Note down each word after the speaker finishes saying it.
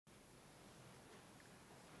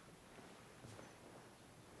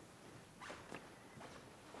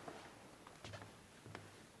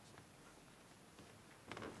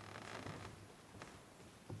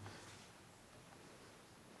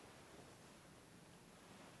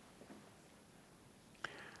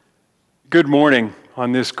Good morning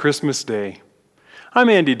on this Christmas Day. I'm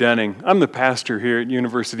Andy Dunning. I'm the pastor here at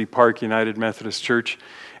University Park United Methodist Church,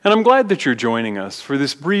 and I'm glad that you're joining us for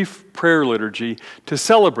this brief prayer liturgy to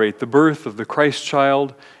celebrate the birth of the Christ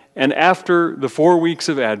child, and after the 4 weeks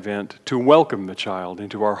of Advent, to welcome the child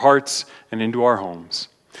into our hearts and into our homes.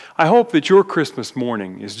 I hope that your Christmas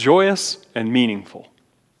morning is joyous and meaningful.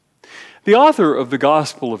 The author of the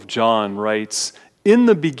Gospel of John writes, "In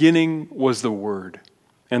the beginning was the Word,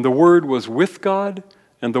 and the Word was with God,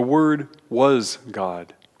 and the Word was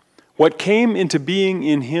God. What came into being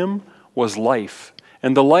in him was life,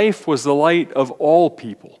 and the life was the light of all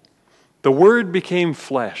people. The Word became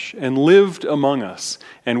flesh and lived among us,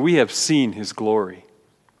 and we have seen his glory."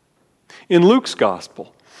 In Luke's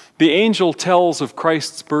Gospel, the angel tells of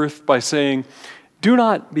Christ's birth by saying, "Do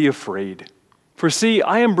not be afraid, for see,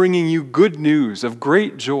 I am bringing you good news of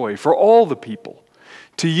great joy for all the people.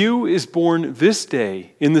 To you is born this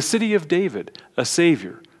day in the city of David a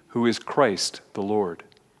Savior, who is Christ the Lord."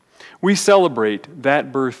 We celebrate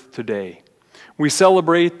that birth today. We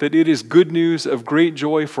celebrate that it is good news of great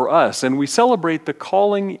joy for us, and we celebrate the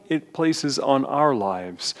calling it places on our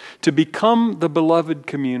lives to become the beloved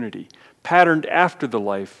community, patterned after the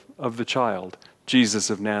life of the child,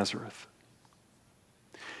 Jesus of Nazareth.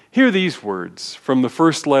 Hear these words from the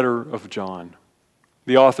first letter of John.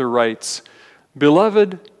 The author writes,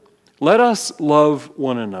 "Beloved, let us love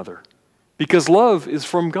one another, because love is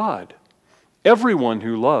from God. Everyone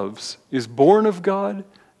who loves is born of God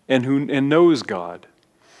and knows God.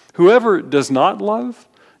 Whoever does not love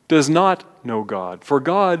does not know God, for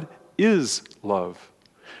God is love.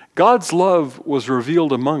 God's love was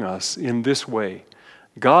revealed among us in this way.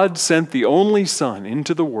 God sent the only Son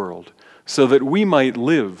into the world so that we might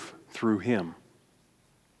live through him."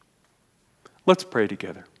 Let's pray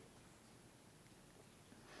together.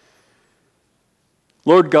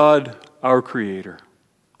 Lord God, our Creator,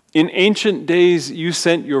 in ancient days you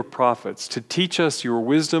sent your prophets to teach us your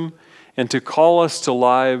wisdom and to call us to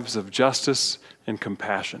lives of justice and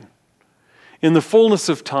compassion. In the fullness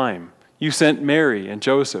of time, you sent Mary and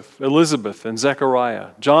Joseph, Elizabeth and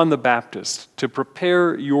Zechariah, John the Baptist, to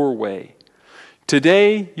prepare your way.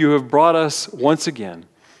 Today you have brought us once again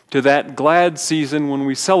to that glad season when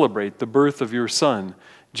we celebrate the birth of your Son,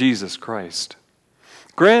 Jesus Christ.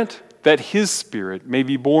 Grant that his Spirit may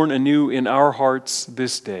be born anew in our hearts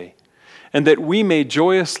this day, and that we may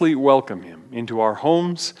joyously welcome him into our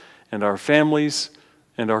homes and our families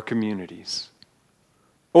and our communities.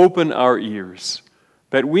 Open our ears,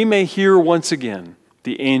 that we may hear once again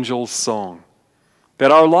the angel's song,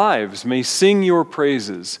 that our lives may sing your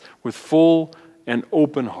praises with full and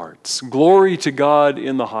open hearts. Glory to God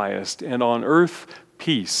in the highest, and on earth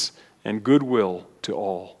peace and goodwill to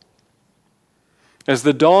all. As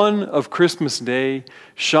the dawn of Christmas Day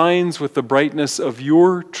shines with the brightness of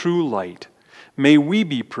your true light, may we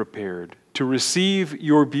be prepared to receive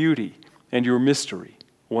your beauty and your mystery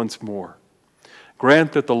once more.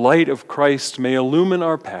 Grant that the light of Christ may illumine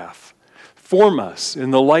our path, form us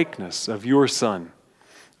in the likeness of your Son.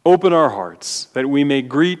 Open our hearts that we may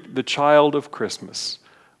greet the child of Christmas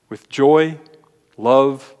with joy,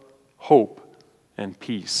 love, hope, and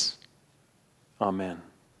peace. Amen.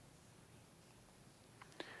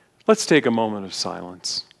 Let's take a moment of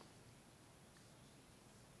silence.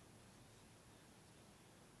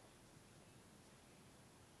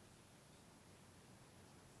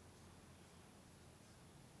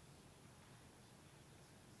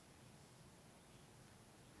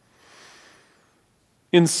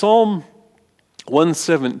 In Psalm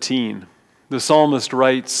 117, the psalmist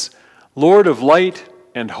writes, "Lord of light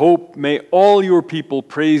and hope, may all your people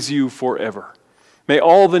praise you forever. May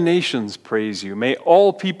all the nations praise you. May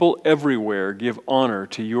all people everywhere give honor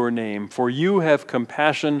to your name, for you have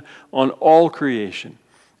compassion on all creation,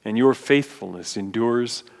 and your faithfulness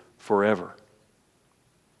endures forever."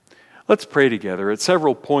 Let's pray together. At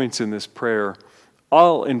several points in this prayer,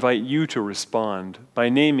 I'll invite you to respond by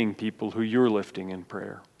naming people who you're lifting in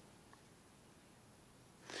prayer.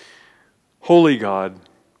 Holy God,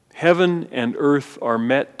 heaven and earth are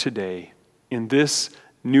met today in this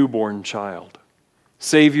newborn child,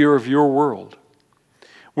 Savior of your world.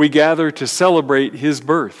 We gather to celebrate his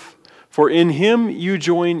birth, for in him you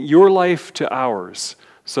join your life to ours,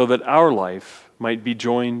 so that our life might be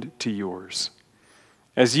joined to yours.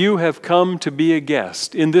 As you have come to be a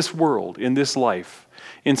guest in this world, in this life,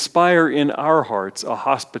 inspire in our hearts a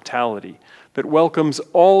hospitality that welcomes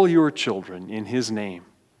all your children in his name.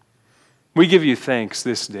 We give you thanks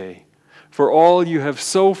this day for all you have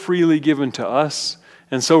so freely given to us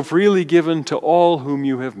and so freely given to all whom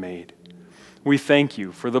you have made. We thank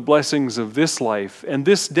you for the blessings of this life and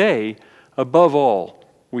this day Above all,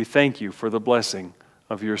 we thank you for the blessing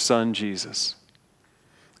of your Son, Jesus.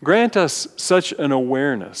 Grant us such an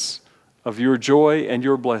awareness of your joy and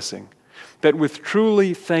your blessing, that with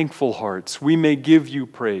truly thankful hearts we may give you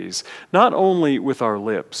praise, not only with our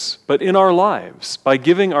lips, but in our lives, by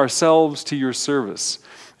giving ourselves to your service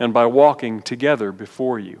and by walking together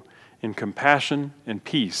before you in compassion and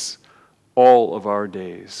peace all of our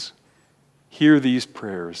days. Hear these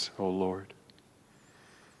prayers, O Lord.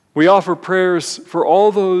 We offer prayers for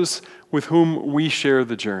all those with whom we share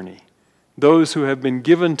the journey, those who have been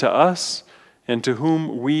given to us and to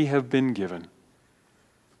whom we have been given.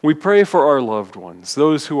 We pray for our loved ones,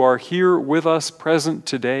 those who are here with us present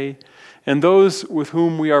today, and those with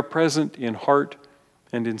whom we are present in heart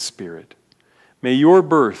and in spirit. May your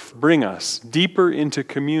birth bring us deeper into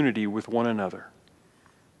community with one another.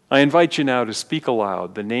 I invite you now to speak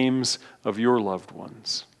aloud the names of your loved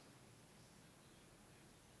ones.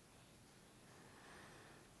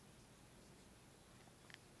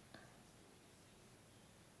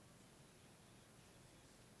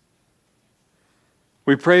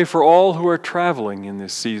 We pray for all who are traveling in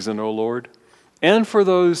this season, O Lord, and for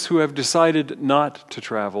those who have decided not to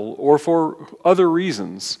travel or for other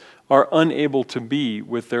reasons are unable to be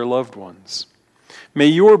with their loved ones. May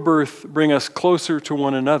your birth bring us closer to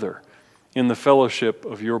one another in the fellowship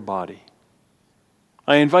of your body.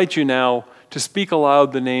 I invite you now to speak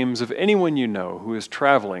aloud the names of anyone you know who is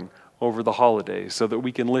traveling over the holidays so that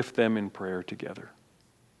we can lift them in prayer together.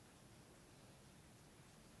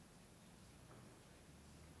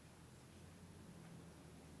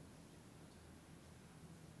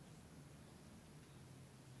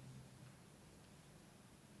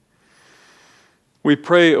 We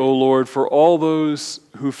pray, O Lord, for all those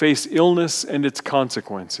who face illness and its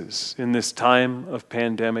consequences in this time of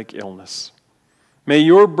pandemic illness. May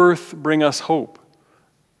your birth bring us hope.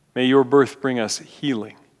 May your birth bring us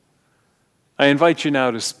healing. I invite you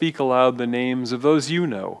now to speak aloud the names of those you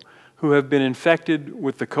know who have been infected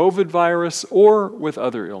with the COVID virus or with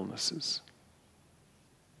other illnesses.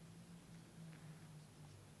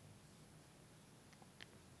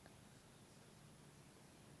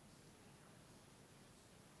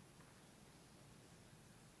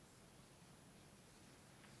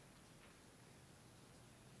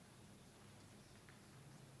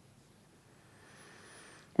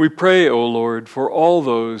 We pray, O Lord, for all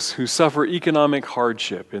those who suffer economic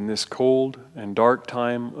hardship in this cold and dark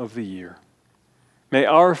time of the year. May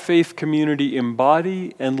our faith community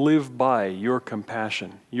embody and live by your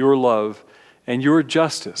compassion, your love, and your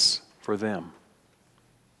justice for them.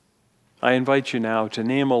 I invite you now to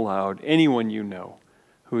name aloud anyone you know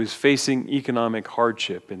who is facing economic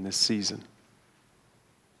hardship in this season.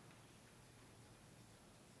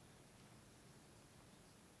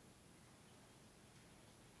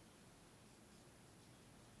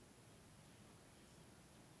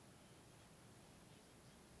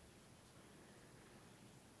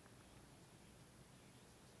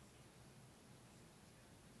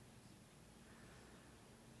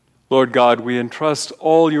 Lord God, we entrust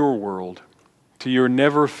all your world to your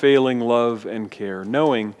never-failing love and care,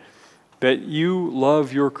 knowing that you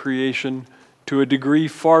love your creation to a degree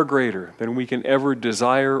far greater than we can ever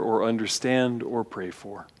desire or understand or pray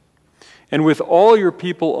for. And with all your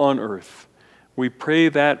people on earth, we pray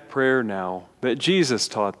that prayer now that Jesus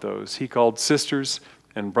taught those he called sisters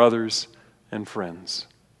and brothers and friends.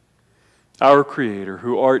 Our Creator,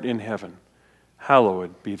 who art in heaven,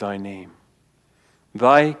 hallowed be thy name.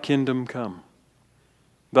 Thy kingdom come.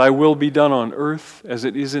 Thy will be done on earth as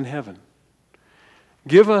it is in heaven.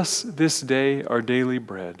 Give us this day our daily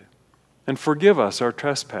bread, and forgive us our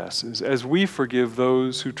trespasses, as we forgive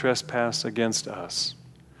those who trespass against us.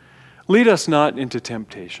 Lead us not into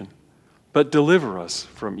temptation, but deliver us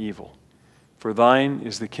from evil. For thine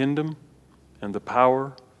is the kingdom, and the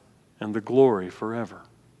power, and the glory forever.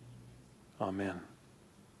 Amen.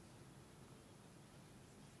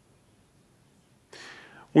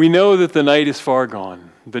 We know that the night is far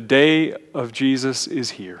gone. The day of Jesus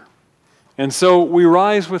is here. And so we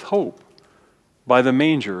rise with hope by the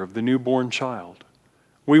manger of the newborn child.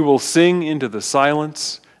 We will sing into the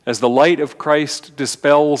silence as the light of Christ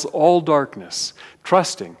dispels all darkness,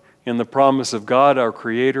 trusting in the promise of God, our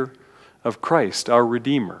Creator, of Christ, our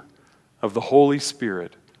Redeemer, of the Holy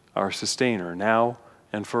Spirit, our Sustainer, now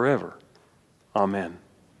and forever. Amen.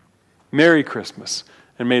 Merry Christmas.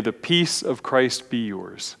 And may the peace of Christ be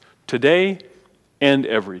yours, today and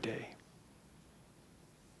every day.